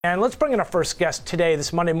And let's bring in our first guest today,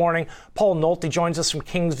 this Monday morning. Paul Nolte joins us from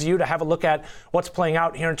Kingsview to have a look at what's playing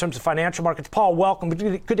out here in terms of financial markets. Paul, welcome.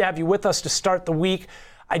 Good to have you with us to start the week.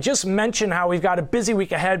 I just mentioned how we've got a busy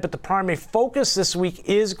week ahead, but the primary focus this week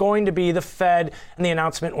is going to be the Fed and the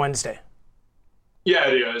announcement Wednesday. Yeah,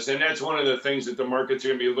 it is. And that's one of the things that the market's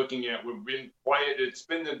going to be looking at. We've been quiet. It's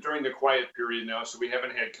been during the quiet period now, so we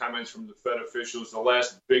haven't had comments from the Fed officials. The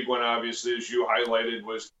last big one, obviously, as you highlighted,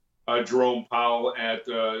 was Jerome Powell at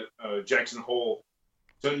Jackson Hole.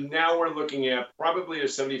 So now we're looking at probably a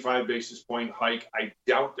 75 basis point hike. I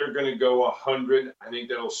doubt they're going to go 100. I think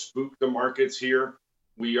that'll spook the markets here.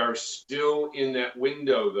 We are still in that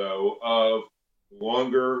window, though, of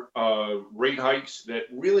longer rate hikes that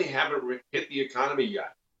really haven't hit the economy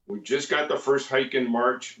yet. We just got the first hike in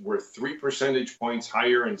March. We're 3 percentage points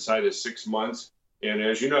higher inside of 6 months. And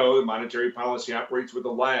as you know, the monetary policy operates with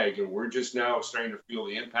a lag, and we're just now starting to feel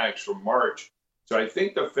the impacts from March. So I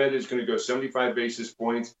think the Fed is going to go 75 basis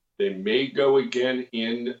points. They may go again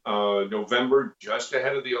in November, just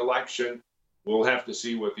ahead of the election. We'll have to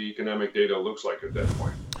see what the economic data looks like at that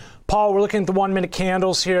point. Paul, we're looking at the 1-minute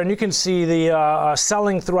candles here, and you can see the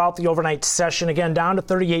selling throughout the overnight session, again, down to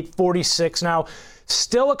 38.46 now.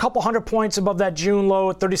 Still a couple hundred points above that June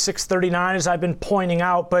low at 36.39, as I've been pointing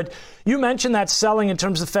out. But you mentioned that selling in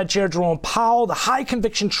terms of Fed Chair Jerome Powell, the high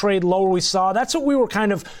conviction trade lower we saw. That's what we were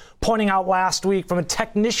kind of pointing out last week from a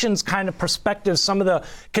technician's kind of perspective. Some of the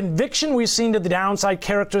conviction we've seen to the downside,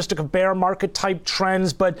 characteristic of bear market type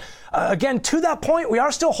trends. But again, to that point, we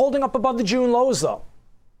are still holding up above the June lows, though.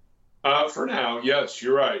 For now, yes,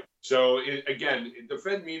 you're right. So, again, the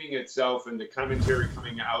Fed meeting itself and the commentary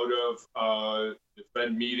coming out of the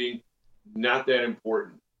Fed meeting, not that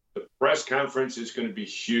important. The press conference is going to be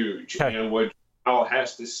huge. Okay. And what Powell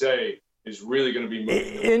has to say is really going to be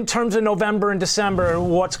moving. In terms of November and December,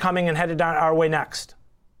 what's coming and headed down our way next?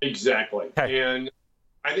 Exactly. Okay. And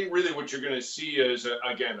I think really what you're going to see is,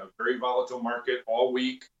 again, a very volatile market all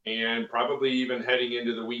week and probably even heading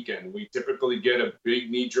into the weekend. We typically get a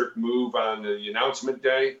big knee-jerk move on the announcement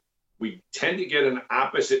day. We tend to get an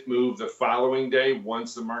opposite move the following day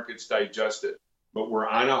once the market's digested. But we're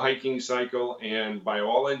on a hiking cycle, and by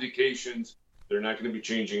all indications, they're not going to be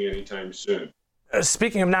changing anytime soon.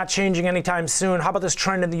 Speaking of not changing anytime soon, how about this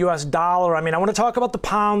trend in the U.S. dollar? I mean, I want to talk about the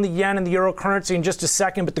pound, the yen, and the euro currency in just a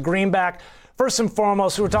second, but the greenback, first and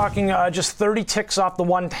foremost, we're talking just 30 ticks off the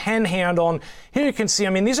 110 handle. And here you can see, I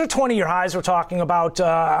mean, these are 20-year highs we're talking about.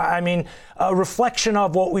 A reflection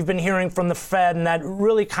of what we've been hearing from the Fed and that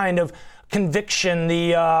really kind of conviction,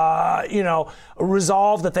 the,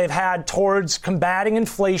 resolve that they've had towards combating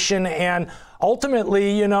inflation and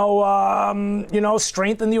ultimately,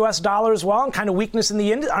 strength in the U.S. dollar as well, and kind of weakness in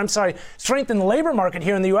the strength in the labor market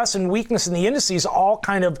here in the U.S. and weakness in the indices, all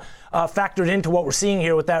kind of factored into what we're seeing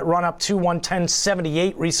here with that run up to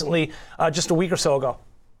 110.78 recently, just a week or so ago.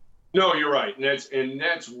 No, you're right, and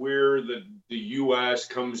that's where the U.S.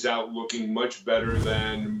 comes out looking much better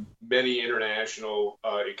than many international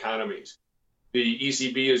economies. The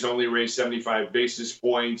ECB has only raised 75 basis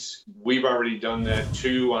points. We've already done that,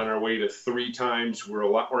 too, on our way to 3 times. We're a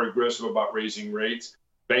lot more aggressive about raising rates.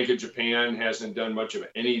 Bank of Japan hasn't done much of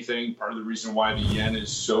anything. Part of the reason why the yen is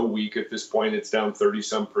so weak at this point, it's down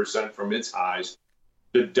 30-some% from its highs.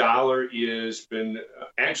 The dollar has been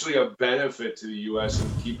actually a benefit to the U.S. in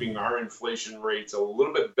keeping our inflation rates a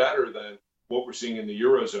little bit better than what we're seeing in the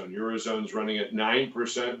Eurozone. Eurozone's running at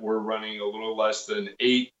 9%. We're running a little less than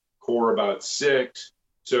 8%. Core about 6.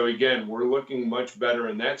 So again, we're looking much better,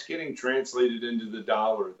 and that's getting translated into the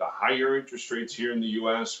dollar. The higher interest rates here in the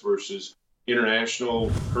U.S. versus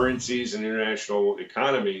international currencies and international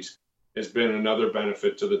economies has been another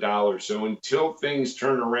benefit to the dollar. So until things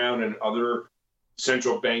turn around and other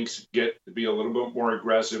central banks get to be a little bit more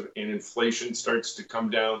aggressive and inflation starts to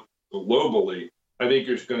come down globally, I think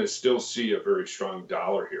you're going to still see a very strong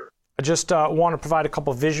dollar here. I just want to provide a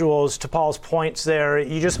couple of visuals to Paul's points there.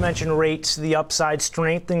 You just mentioned rates, the upside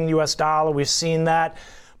strengthening the U.S. dollar. We've seen that.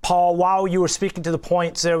 Paul, while you were speaking to the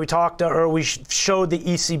points there, we showed the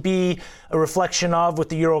ECB, a reflection of with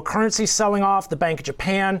the euro currency selling off, the Bank of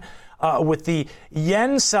Japan with the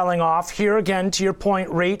yen selling off. Here again, to your point,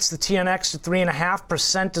 rates, the TNX to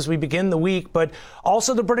 3.5% as we begin the week, but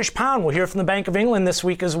also the British pound. We'll hear from the Bank of England this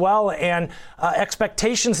week as well, and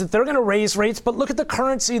expectations that they're going to raise rates. But look at the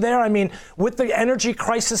currency there. I mean, with the energy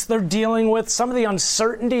crisis they're dealing with, some of the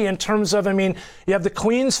uncertainty in terms of, you have the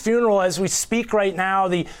Queen's funeral as we speak right now,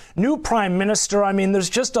 the new prime minister. There's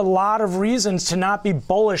just a lot of reasons to not be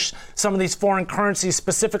bullish some of these foreign currencies,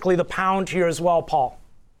 specifically the pound here as well, Paul.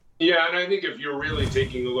 Yeah, and I think if you're really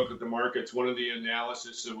taking a look at the markets, one of the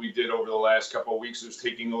analysis that we did over the last couple of weeks was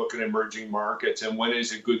taking a look at emerging markets and when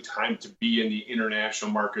is a good time to be in the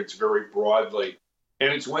international markets very broadly.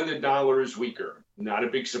 And it's when the dollar is weaker. Not a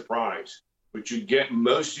big surprise, but you get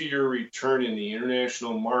most of your return in the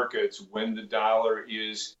international markets when the dollar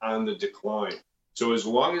is on the decline. So as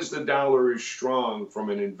long as the dollar is strong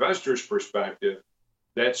from an investor's perspective,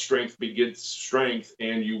 that strength begets strength,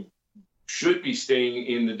 and you should be staying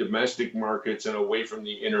in the domestic markets and away from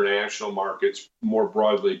the international markets more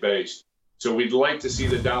broadly based. So we'd like to see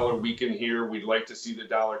the dollar weaken here. We'd like to see the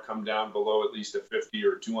dollar come down below at least a 50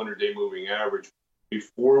 or 200-day moving average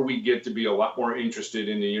before we get to be a lot more interested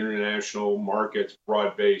in the international markets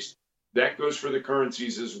broad-based. That goes for the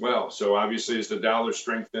currencies as well. So obviously as the dollar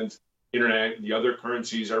strengthens, the other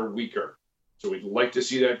currencies are weaker. So we'd like to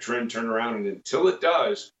see that trend turn around. And until it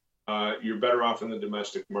does, you're better off in the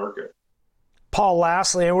domestic market. Paul,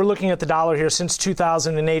 lastly, and we're looking at the dollar here since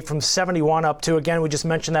 2008 from 71 up to, again, we just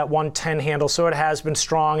mentioned that 110 handle, so it has been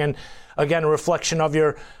strong. And again, a reflection of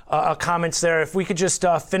your comments there. If we could just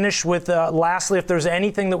finish with, lastly, if there's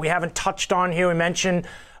anything that we haven't touched on here. We mentioned,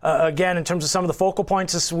 again, in terms of some of the focal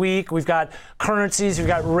points this week, we've got currencies, we've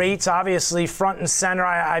got rates, obviously, front and center.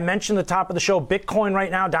 I mentioned at the top of the show, Bitcoin right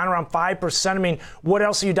now down around 5%. I mean, what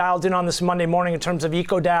else are you dialed in on this Monday morning in terms of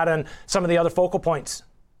eco data and some of the other focal points?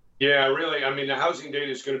 Yeah, really. I mean, the housing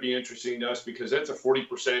data is going to be interesting to us because that's a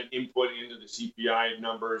 40% input into the CPI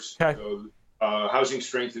numbers. Okay. So housing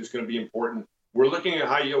strength is going to be important. We're looking at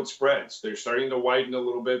high yield spreads. They're starting to widen a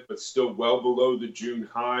little bit, but still well below the June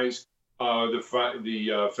highs.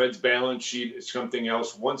 The Fed's balance sheet is something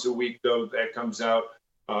else. Once a week, though, that comes out.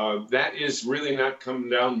 That is really not come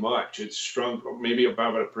down much. It's shrunk maybe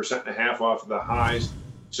about 1.5% off of the highs.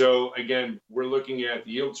 So again, we're looking at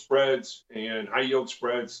the yield spreads and high yield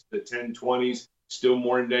spreads, the 10-20s, still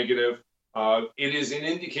more negative. It is an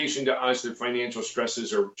indication to us that financial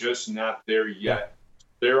stresses are just not there yet.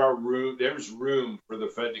 There's room for the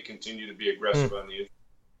Fed to continue to be aggressive on the issue.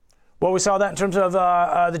 Well, we saw that in terms of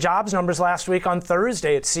the jobs numbers last week on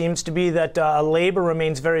Thursday. It seems to be that labor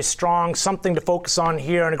remains very strong, something to focus on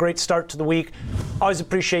here, and a great start to the week. Always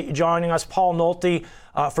appreciate you joining us. Paul Nolte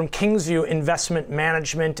from Kingsview Investment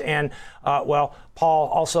Management, and, Paul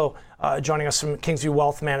also joining us from Kingsview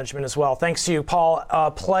Wealth Management as well. Thanks to you, Paul.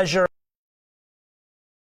 Pleasure.